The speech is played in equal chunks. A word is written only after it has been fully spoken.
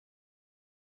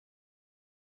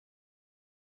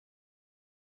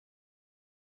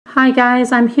Hi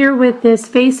guys, I'm here with this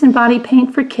face and body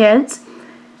paint for kids.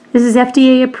 This is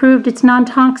FDA approved, it's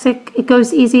non-toxic, it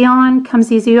goes easy on,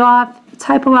 comes easy off, it's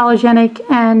hypoallergenic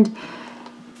and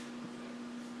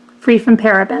free from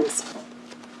parabens.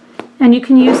 And you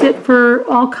can use it for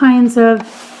all kinds of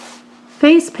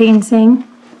face painting,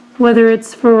 whether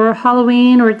it's for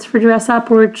Halloween or it's for dress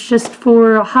up or it's just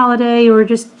for a holiday or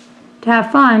just to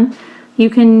have fun.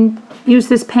 You can use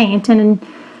this paint, and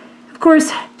of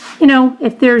course, you know,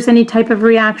 if there's any type of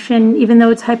reaction, even though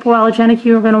it's hypoallergenic,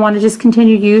 you're going to want to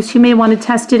discontinue use. You may want to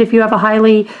test it if you have a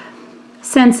highly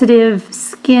sensitive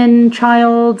skin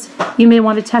child. You may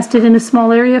want to test it in a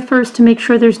small area first to make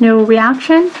sure there's no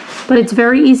reaction, but it's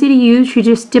very easy to use. You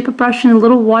just dip a brush in a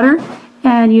little water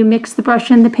and you mix the brush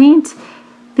in the paint.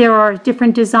 There are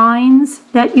different designs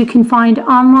that you can find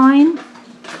online,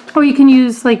 or you can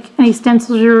use like any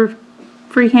stencils or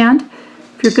freehand,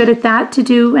 if you're good at that, to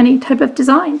do any type of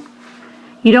design.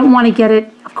 You don't want to get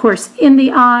it, of course, in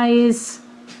the eyes,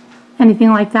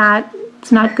 anything like that.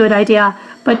 It's not a good idea.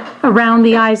 But around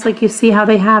the eyes, like you see how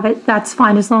they have it, that's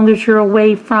fine as long as you're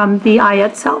away from the eye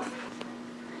itself.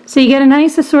 So you get a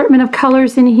nice assortment of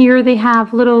colors in here. They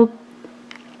have little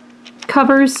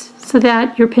covers so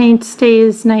that your paint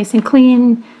stays nice and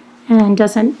clean and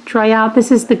doesn't dry out.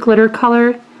 This is the glitter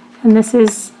color, and this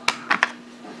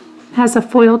has a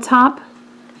foil top.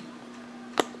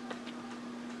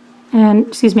 And,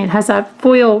 excuse me, it has a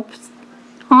foil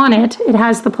on it. It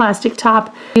has the plastic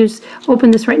top.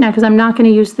 Open this right now because I'm not going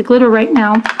to use the glitter right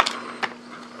now.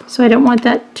 So I don't want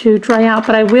that to dry out,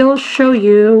 but I will show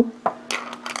you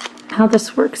how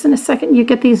this works in a second. You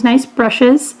get these nice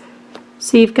brushes.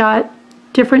 So you've got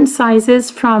different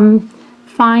sizes from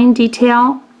fine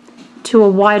detail to a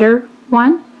wider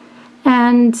one.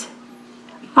 And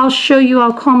I'll show you,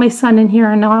 I'll call my son in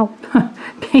here and I'll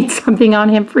paint something on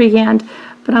him freehand.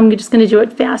 But I'm just going to do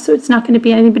it fast, so it's not going to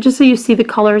be anything, but just so you see the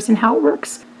colors and how it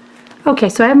works. Okay,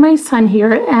 so I have my son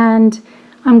here, and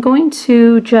I'm going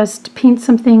to just paint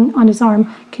something on his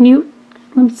arm. Can you,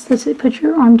 let's put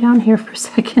your arm down here for a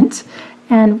second,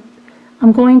 and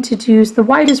I'm going to use the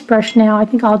widest brush now. I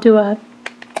think I'll do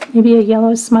maybe a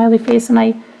yellow smiley face, and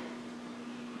I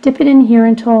dip it in here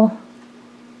until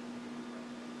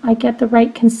I get the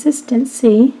right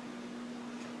consistency.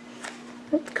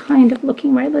 That's kind of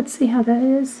looking right. Let's see how that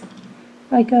is.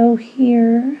 If I go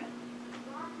here,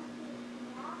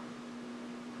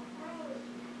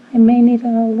 I may need it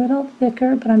a little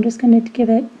thicker, but I'm just going to give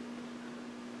it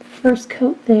the first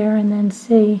coat there and then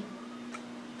see.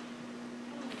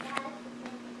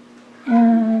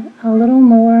 Add a little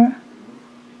more.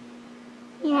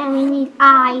 Yeah, we need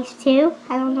eyes too.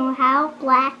 I don't know how.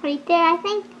 Black right there, I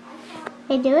think.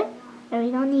 They do it. So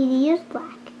we don't need to use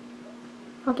black.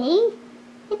 Okay?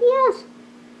 Yes.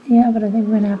 Yeah, but I think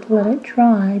we're going to have to let it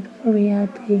dry before we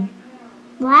add the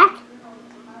black.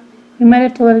 We might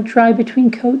have to let it dry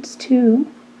between coats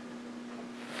too.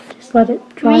 Just let it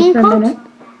dry Green for a coat? minute.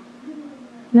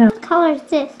 No. What color is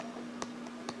this?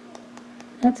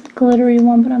 That's a glittery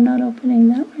one, but I'm not opening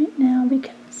that right now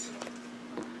because...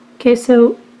 Okay,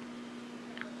 so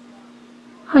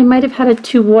I might have had it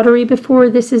too watery before.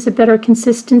 This is a better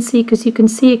consistency because you can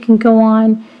see it can go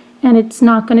on and it's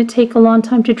not going to take a long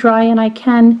time to dry, and I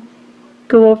can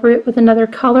go over it with another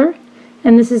color.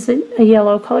 And this is a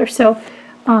yellow color. So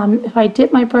if I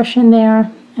dip my brush in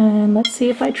there, and let's see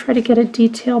if I try to get a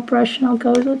detail brush, and I'll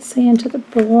go, let's say, into the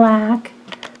black.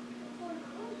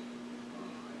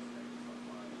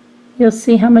 You'll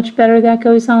see how much better that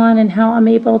goes on and how I'm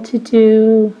able to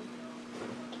do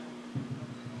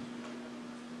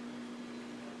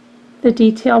the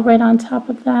detail right on top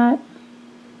of that.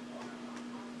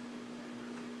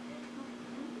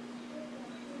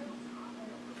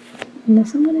 And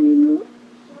this I'm going to need to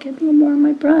get a little more on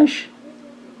my brush.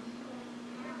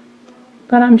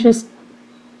 But I'm just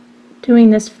doing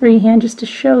this freehand just to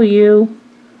show you.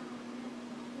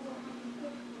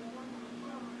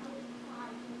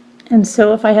 And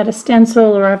so if I had a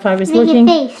stencil or if I was looking...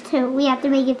 Make a face too. We have to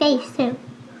make a face too.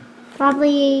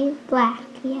 Probably black,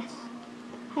 yes.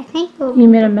 I think we'll... You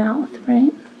made a mouth,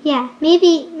 right? Yeah,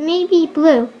 maybe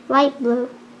blue, light blue,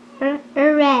 or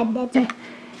red. That's okay.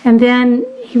 And then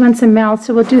he wants a mouth,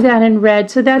 so we'll do that in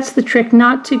red. So that's the trick,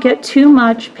 not to get too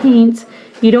much paint.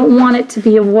 You don't want it to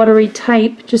be a watery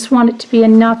type. Just want it to be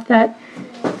enough that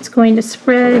it's going to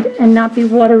spread and not be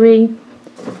watery.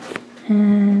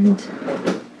 And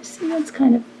see, that's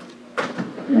kind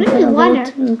of really a water.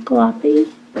 little too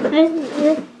gloppy.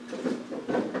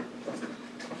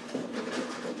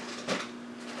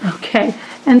 Okay,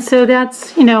 and so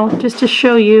that's, you know, just to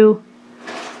show you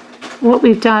what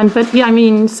we've done. But yeah, I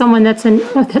mean, someone that's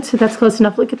that's close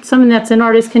enough. Look at someone that's an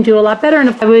artist can do a lot better. And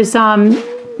if I was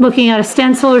looking at a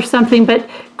stencil or something, but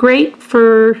great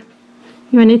for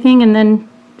anything. And then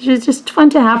it's just fun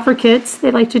to have for kids.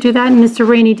 They like to do that, and it's a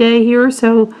rainy day here,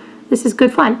 so this is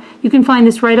good fun. You can find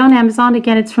this right on Amazon.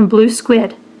 Again, it's from Blue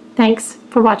Squid. Thanks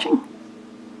for watching.